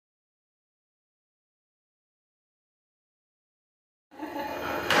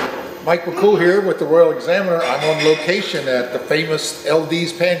Mike McCool here with the Royal Examiner. I'm on location at the famous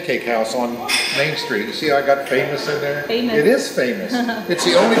LDees Pancake House on Main Street. You see how I got famous in there? Famous. It is famous. It's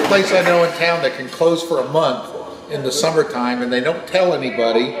the only place I know in town that can close for a month in the summertime and they don't tell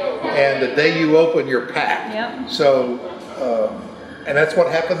anybody, and the day you open you're packed. Yep. So, and that's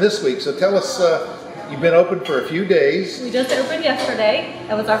what happened this week. So tell us, you've been open for a few days. We just opened yesterday.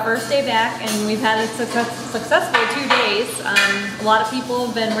 It was our first day back, and we've had a successful 2 days. A lot of people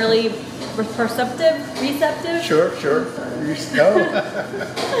have been really receptive. Sure. No.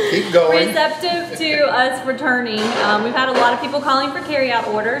 Keep going. Receptive to us returning. We've had a lot of people calling for carry-out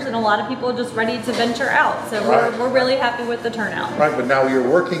orders, and a lot of people just ready to venture out. So we're really happy with the turnout. Right, but now you're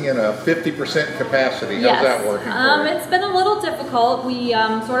working in a 50% capacity. How's that working for you? It's been a little difficult. We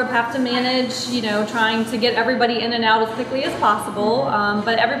sort of have to manage, trying to get everybody in and out as quickly as possible.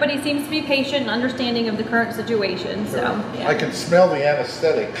 But everybody seems to be patient and understanding of the current situation. So yeah. I can smell the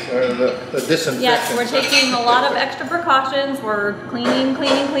anesthetics, the disinfectant. Yes, we're taking a lot of extra precautions. We're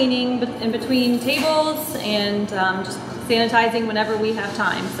cleaning in between tables, and just sanitizing whenever we have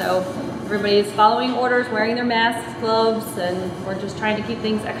time. So everybody's following orders, wearing their masks, gloves, and we're just trying to keep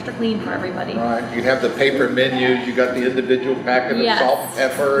things extra clean for everybody. Right. You have the paper menus. You got the individual packet of salt and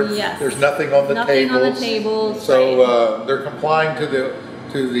pepper. Yes. There's nothing on the tables. Nothing on the tables. So they're complying to the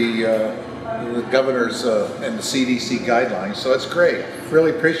governor's and the CDC guidelines. So it's great.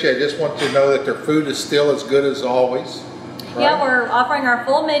 Really appreciate it. Just want to know that their food is still as good as always. Right. Yeah, we're offering our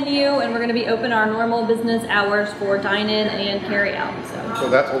full menu, and we're going to be open our normal business hours for dine-in and carry-out. So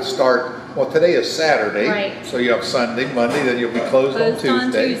that will start, well, today is Saturday. Right. So you have Sunday, Monday, then you'll be closed on Tuesday.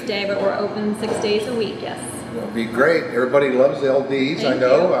 On Tuesday, but we're open 6 days a week, yes. It'll be great. Everybody loves LDees, I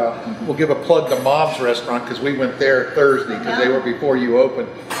know. We'll give a plug to Mom's restaurant because we went there Thursday because they were before you opened.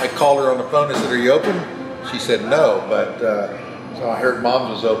 I called her on the phone and said, "Are you open?" She said no, but so I heard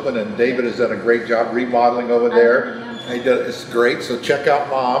Mom's was open, and David has done a great job remodeling over there. It's great, so check out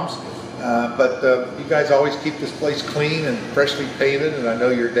Mom's. But you guys always keep this place clean and freshly painted, and I know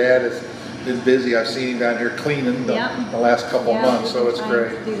your dad has been busy. I've seen him down here cleaning the last couple months, so it's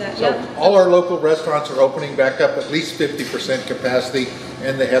great. So all our local restaurants are opening back up at least 50% capacity,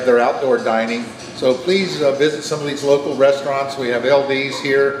 and they have their outdoor dining. So please visit some of these local restaurants. We have LDees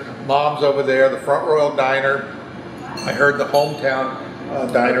here, Mom's over there, the Front Royal Diner. I heard the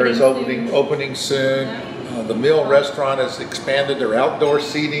Hometown Diner is opening soon. The Mill Restaurant has expanded their outdoor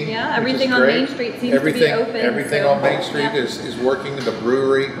seating. Yeah, everything on Main Street seems to be open. Everything on Main Street is working. The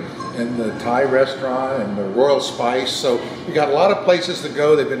brewery and the Thai restaurant and the Royal Spice. So we got a lot of places to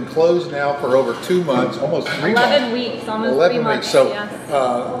go. They've been closed now for over 2 months, almost 3 months. 11 weeks, almost 11 3 months.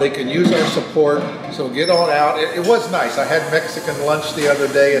 So they can use our support. So get on out. It was nice. I had Mexican lunch the other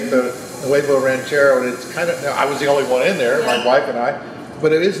day at the Nuevo Ranchero, and it's kind of, I was the only one in there, my wife and I.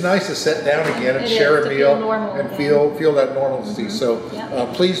 But it is nice to sit down again and share a meal and feel that normalcy. So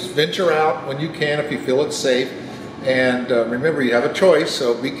please venture out when you can if you feel it's safe. And remember, you have a choice,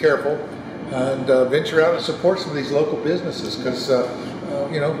 so be careful. And venture out and support some of these local businesses because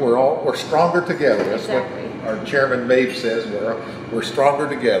we're stronger together. That's what our chairman Mabe says. We're stronger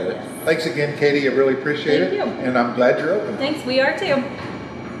together. Thanks again, Katie. I really appreciate it. Thank you. And I'm glad you're open. Thanks. We are too.